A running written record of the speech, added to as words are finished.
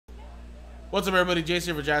What's up, everybody?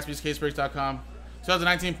 Jason here for JaspysCaseBreaks.com.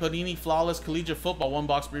 2019 Panini Flawless Collegiate Football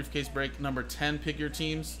one-box briefcase break number 10. Pick your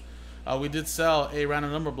teams. We did sell a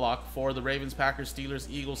random number block for the Ravens, Packers, Steelers,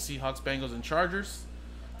 Eagles, Seahawks, Bengals, and Chargers.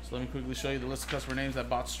 So let me quickly show you the list of customer names that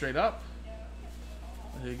bought straight up.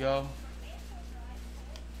 There you go.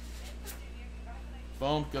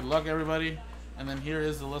 Boom. Good luck, everybody. And then here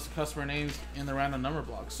is the list of customer names in the random number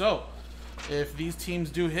block. So if these teams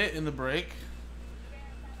do hit in the break,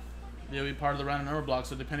 they'll be part of the random number block.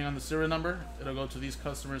 So depending on the serial number, it'll go to these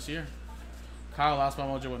customers here. Kyle, last spot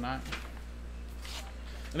mojo with 9.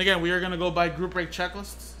 And again, we are going to go by group break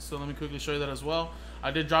checklists. So let me quickly show you that as well.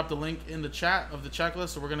 I did drop the link in the chat of the checklist.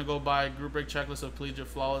 So we're going to go by group break checklist of Collegiate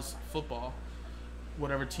Flawless Football,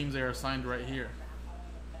 whatever teams they are assigned right here.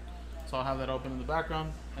 So I'll have that open in the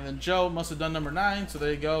background. And then Joe must have done number 9. So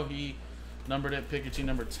there you go. He numbered it. Pick your team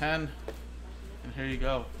number 10. And here you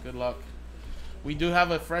go. Good luck. We do have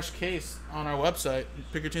a fresh case on our website.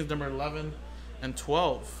 Pick your teams number 11 and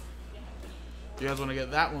 12. If you guys want to get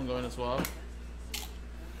that one going as well.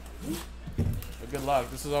 But good luck.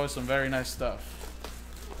 This is always some very nice stuff.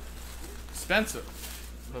 Expensive,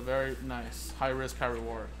 but very nice. High risk, high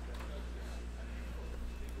reward.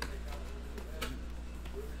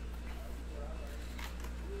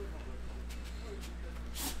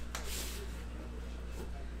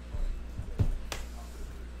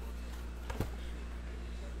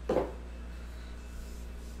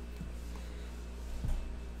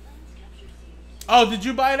 Oh, did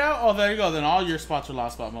you buy it out? Oh, there you go. Then all your spots are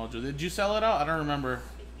last spot mojo. Did you sell it out? I don't remember.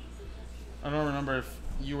 I don't remember if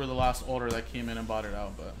you were the last order that came in and bought it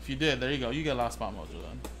out. But if you did, there you go. You get last spot mojo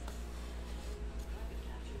then.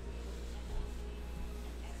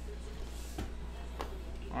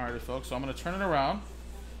 Alrighty, folks. So I'm going to turn it around.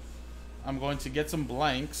 I'm going to get some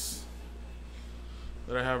blanks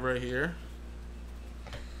that I have right here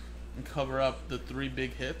and cover up the 3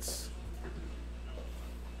 big hits.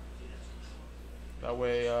 That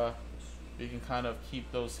way we can kind of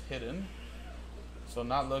keep those hidden. So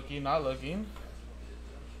not looking, not looking.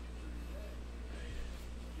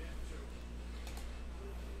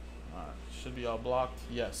 Alright, should be all blocked.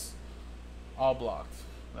 Yes, all blocked.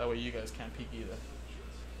 That way you guys can't peek either.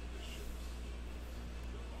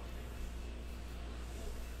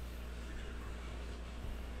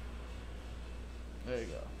 There you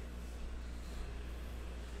go.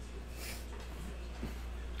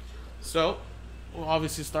 So we'll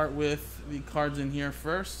obviously start with the cards in here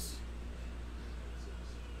first.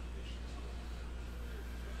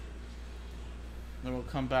 Then we'll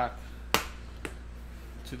come back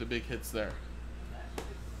to the big hits there.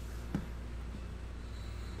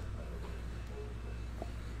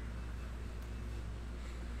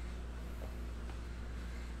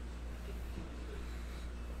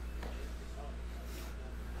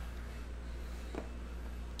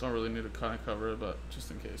 Don't really need to kind of cover it, but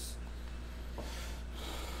just in case.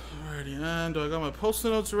 Alrighty, and do I got my post-it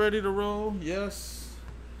notes ready to roll? Yes.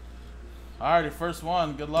 Alrighty, first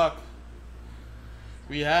one. Good luck.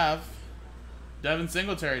 We have Devin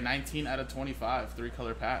Singletary, 19 out of 25,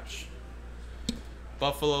 3-color patch.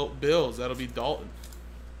 Buffalo Bills. That'll be Dalton.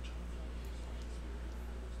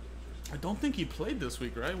 I don't think he played this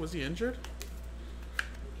week, right? Was he injured?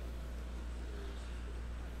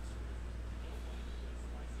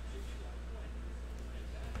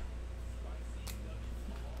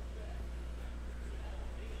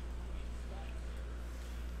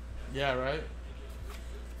 Yeah, right?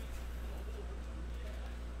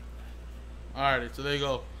 Alrighty, so there you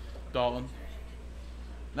go, Dalton.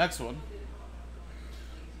 Next one.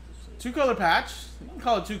 2-color patch. You can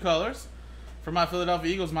call it 2 colors. For my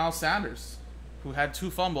Philadelphia Eagles, Miles Sanders, who had 2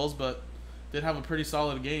 fumbles, but did have a pretty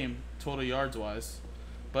solid game, total yards-wise.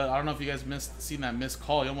 But I don't know if you guys seen that missed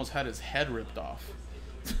call. He almost had his head ripped off.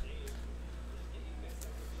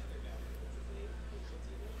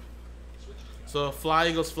 So fly,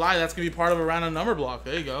 Eagles, fly. That's going to be part of a random number block.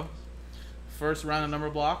 There you go. First random number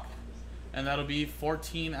block. And that'll be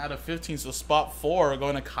 14 out of 15. So spot 4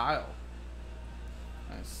 going to Kyle.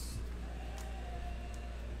 Nice.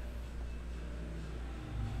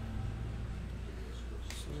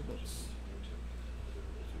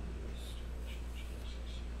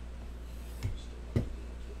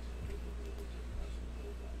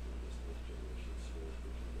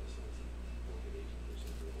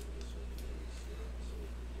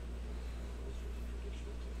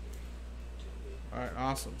 Alright,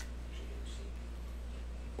 awesome.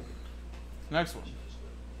 Next one.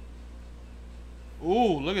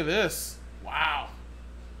 Ooh, look at this. Wow.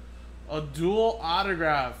 A dual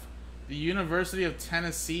autograph. The University of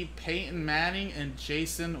Tennessee, Peyton Manning and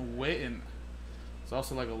Jason Witten. It's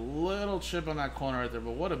also like a little chip on that corner right there,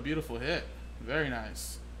 but what a beautiful hit. Very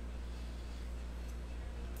nice.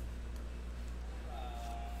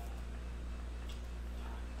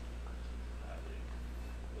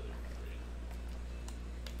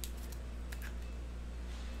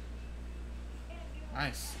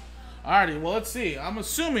 Nice. Alrighty, well, let's see. I'm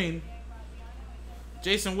assuming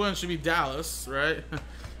Jason Witten should be Dallas, right?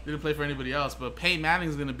 Didn't play for anybody else, but Peyton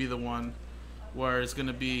Manning's going to be the one where it's going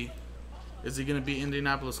to be... Is he going to be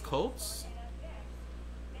Indianapolis Colts?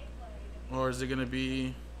 Or is it going to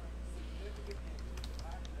be...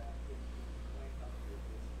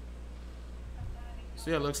 So,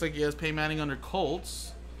 yeah, it looks like he has Peyton Manning under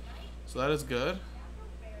Colts. So, that is good.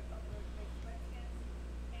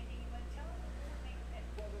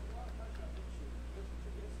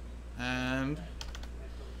 And,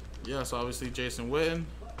 yes, obviously Jason Witten,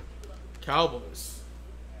 Cowboys.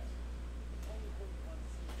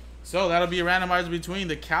 So that'll be a randomizer between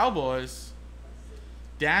the Cowboys,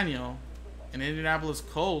 Daniel, and Indianapolis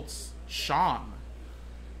Colts, Sean.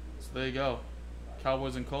 So there you go,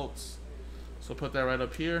 Cowboys and Colts. So put that right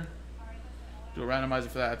up here. Do a randomizer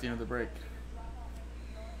for that at the end of the break.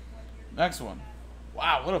 Next one.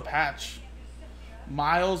 Wow, what a patch.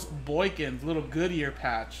 Miles Boykins, little Goodyear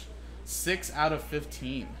patch. 6 out of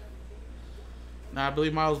 15. Now, I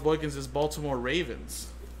believe Miles Boykins is Baltimore Ravens.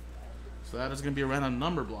 So that is going to be a random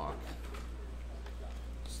number block.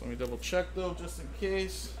 So let me double check, though, just in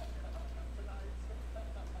case.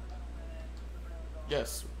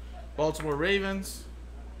 Yes, Baltimore Ravens.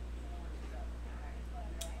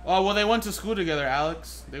 Oh, well, they went to school together,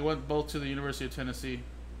 Alex. They went both to the University of Tennessee.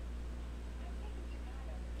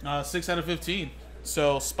 6 out of 15.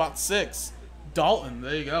 So, spot 6. Dalton,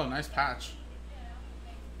 there you go. Nice patch.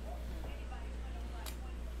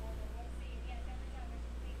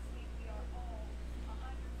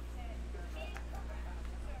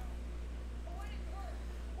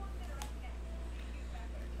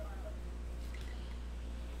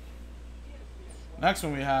 Next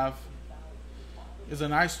one we have is a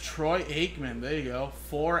nice Troy Aikman. There you go.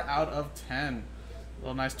 4 out of 10.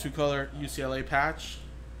 Little nice 2-color UCLA patch.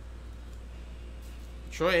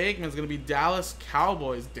 Troy Aikman is going to be Dallas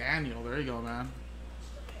Cowboys. Daniel, there you go, man.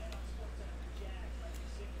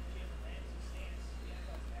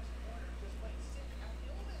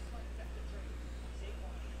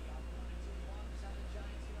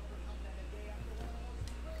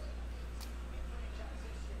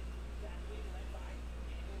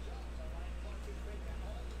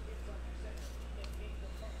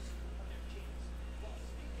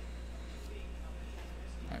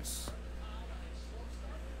 Nice.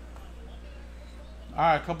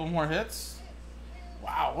 Alright, a couple more hits.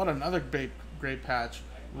 Wow, what another great patch.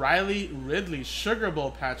 Riley Ridley, Sugar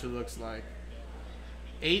Bowl patch, it looks like.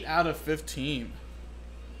 8 out of 15.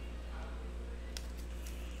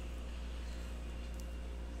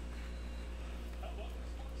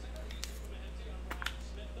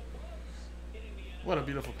 What a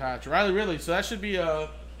beautiful patch. Riley Ridley, so that should be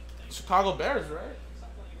Chicago Bears, right?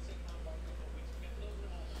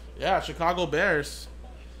 Yeah, Chicago Bears.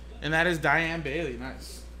 And that is Diane Bailey.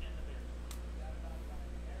 Nice.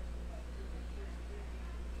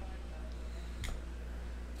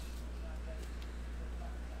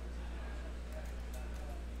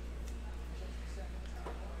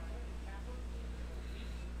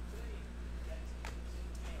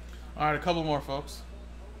 All right, a couple more, folks.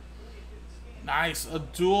 Nice. A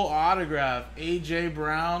dual autograph. A.J.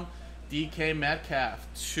 Brown, DK Metcalf.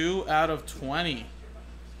 2 out of 20.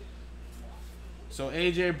 So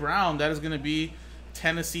A.J. Brown, that is going to be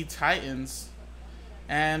Tennessee Titans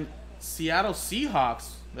and Seattle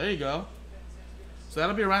Seahawks. There you go. So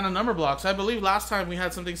that'll be a random number block. So I believe last time we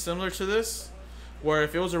had something similar to this, where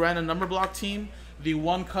if it was a random number block team, the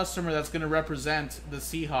one customer that's going to represent the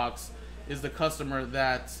Seahawks is the customer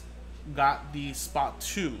that got the spot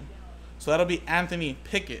 2. So that'll be Anthony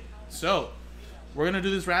Pickett. So we're going to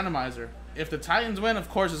do this randomizer. If the Titans win, of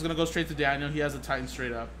course, it's going to go straight to Daniel. He has the Titans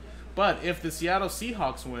straight up. But if the Seattle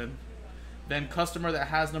Seahawks win, then customer that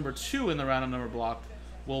has number 2 in the random number block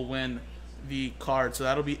will win the card. So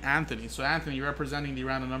that'll be Anthony. So Anthony, you're representing the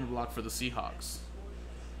random number block for the Seahawks.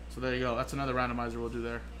 So there you go. That's another randomizer we'll do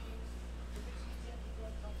there.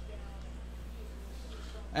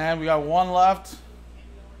 And we got one left.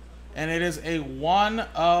 And it is a 1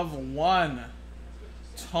 of 1.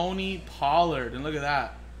 Tony Pollard. And look at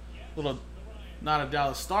that. Little, not a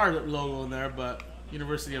Dallas Star logo in there, but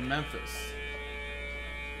University of Memphis.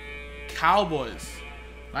 Cowboys.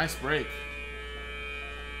 Nice break.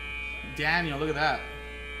 Daniel, look at that.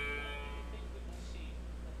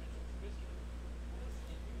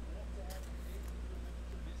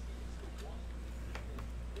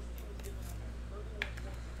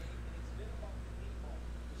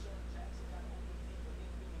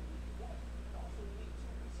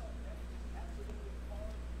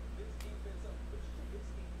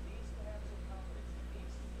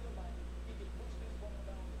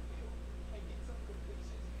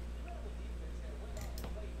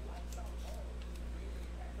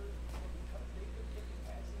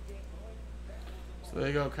 So there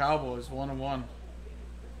you go, Cowboys, 1-1.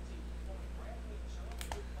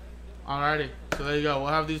 Alrighty, so there you go. We'll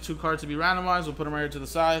have these two cards to be randomized. We'll put them right here to the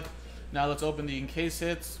side. Now let's open the in case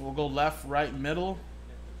hits. We'll go left, right, middle.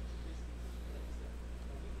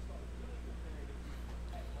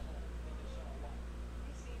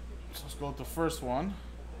 So let's go with the first one.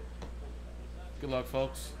 Good luck,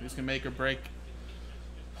 folks. These can make or break.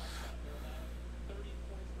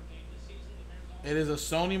 It is a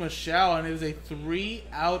Sony Michel, and it is a 3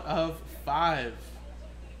 out of 5.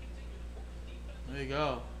 There you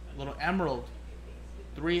go. A little emerald.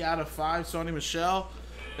 3 out of 5, Sony Michel.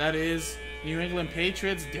 That is New England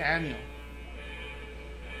Patriots, Daniel.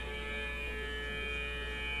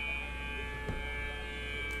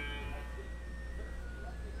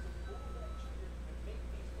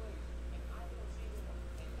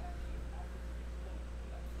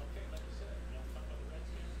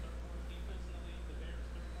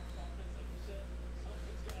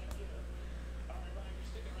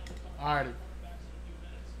 Alrighty.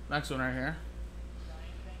 Next one right here.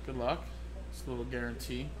 Good luck. It's a little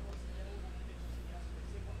guarantee.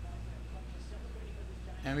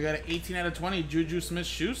 And we got an 18 out of 20, Juju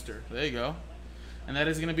Smith-Schuster. There you go. And that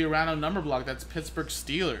is going to be a random number block. That's Pittsburgh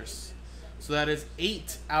Steelers. So that is 18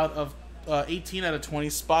 out of 20,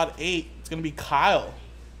 spot 8. It's going to be Kyle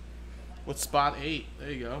with spot 8.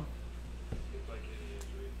 There you go.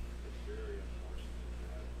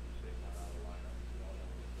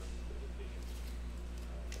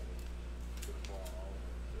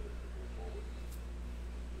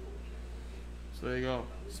 So there you go.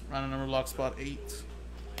 Random number block, spot 8.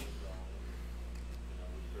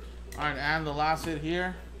 Alright, and the last hit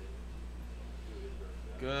here.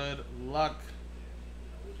 Good luck.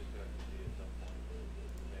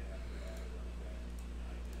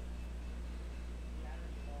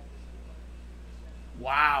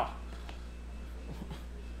 Wow.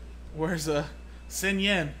 Where's Sin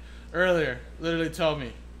Yin earlier literally told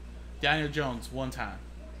me Daniel Jones one time.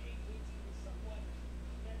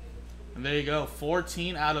 And there you go,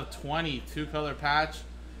 14 out of 20, 2-color patch,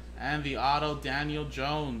 and the auto Daniel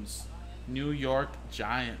Jones, New York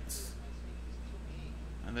Giants.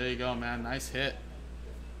 And there you go, man, nice hit.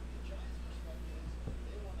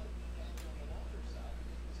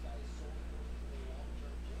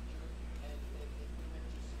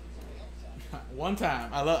 One time,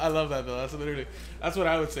 I love that, Bill. That's what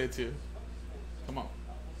I would say too. Come on. All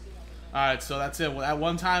right, so that's it. Well, at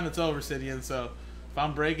one time, it's over, Sidian. So if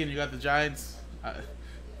I'm breaking, you got the Giants.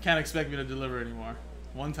 Can't expect me to deliver anymore.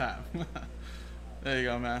 One time. There you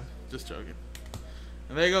go, man. Just joking.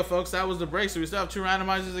 And there you go, folks. That was the break. So we still have 2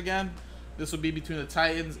 randomizers again. This will be between the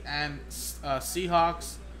Titans and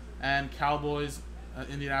Seahawks and Cowboys,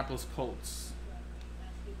 Indianapolis Colts.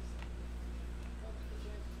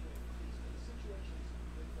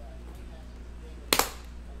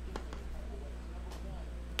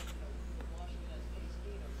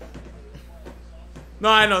 No,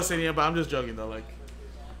 I know, Senia, but I'm just joking though. Like,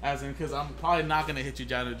 as in, because I'm probably not gonna hit you,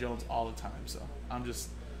 Daniel Jones, all the time. So I'm just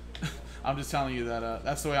telling you that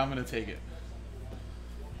that's the way I'm gonna take it.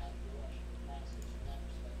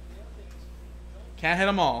 Can't hit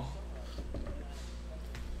them all.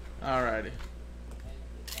 Alrighty.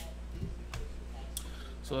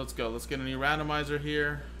 So let's go. Let's get a new randomizer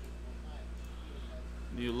here.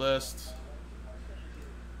 New list.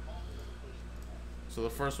 So the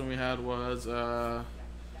first one we had was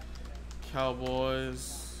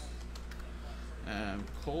Cowboys and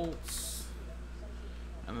Colts.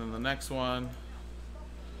 And then the next one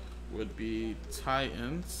would be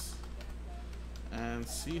Titans and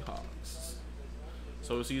Seahawks.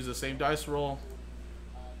 So let's use the same dice roll.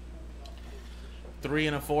 3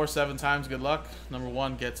 and a 4, 7 times. Good luck. Number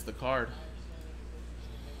 1 gets the card.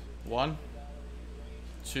 1,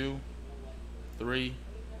 2, 3,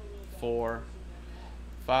 4,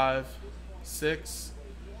 5, 6,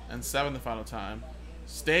 and 7 the final time.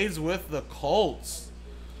 Stays with the Colts.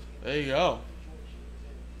 There you go.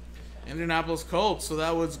 Indianapolis Colts. So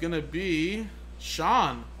that was going to be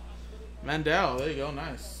Sean Mandel. There you go.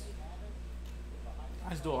 Nice.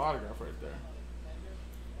 Nice dual autograph right there.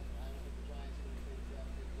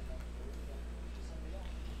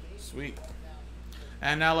 Sweet.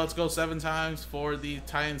 And now let's go 7 times for the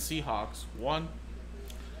Titans Seahawks. 1,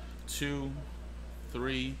 2,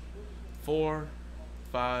 3, 4,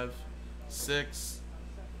 5, 6,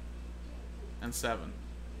 and 7.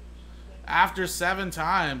 After 7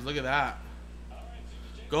 times, look at that.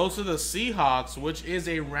 Goes to the Seahawks, which is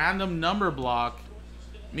a random number block,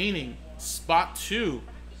 meaning spot 2,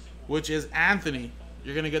 which is Anthony.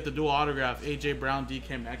 You're going to get the dual autograph, A.J. Brown,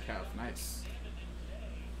 DK Metcalf. Nice.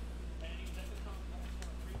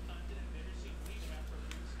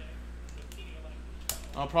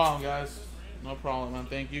 No problem, guys. No problem, man.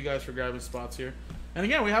 Thank you guys for grabbing spots here. And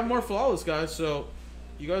again, we have more flawless, guys. So,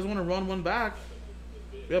 you guys want to run one back?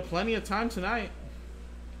 We have plenty of time tonight.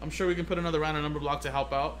 I'm sure we can put another round of number block to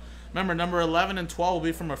help out. Remember, number 11 and 12 will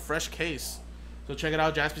be from a fresh case. So check it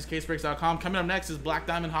out, jaspyscasebreaks.com. Coming up next is Black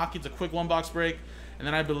Diamond Hockey. It's a quick one-box break. And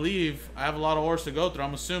then I believe I have a lot of ores to go through.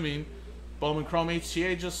 I'm assuming Bowman Chrome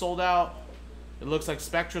HTA just sold out. It looks like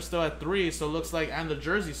Spectra still at 3, so it looks like, and the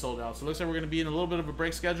jersey sold out. So it looks like we're going to be in a little bit of a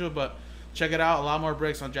break schedule, but check it out. A lot more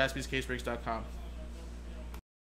breaks on jaspyscasebreaks.com.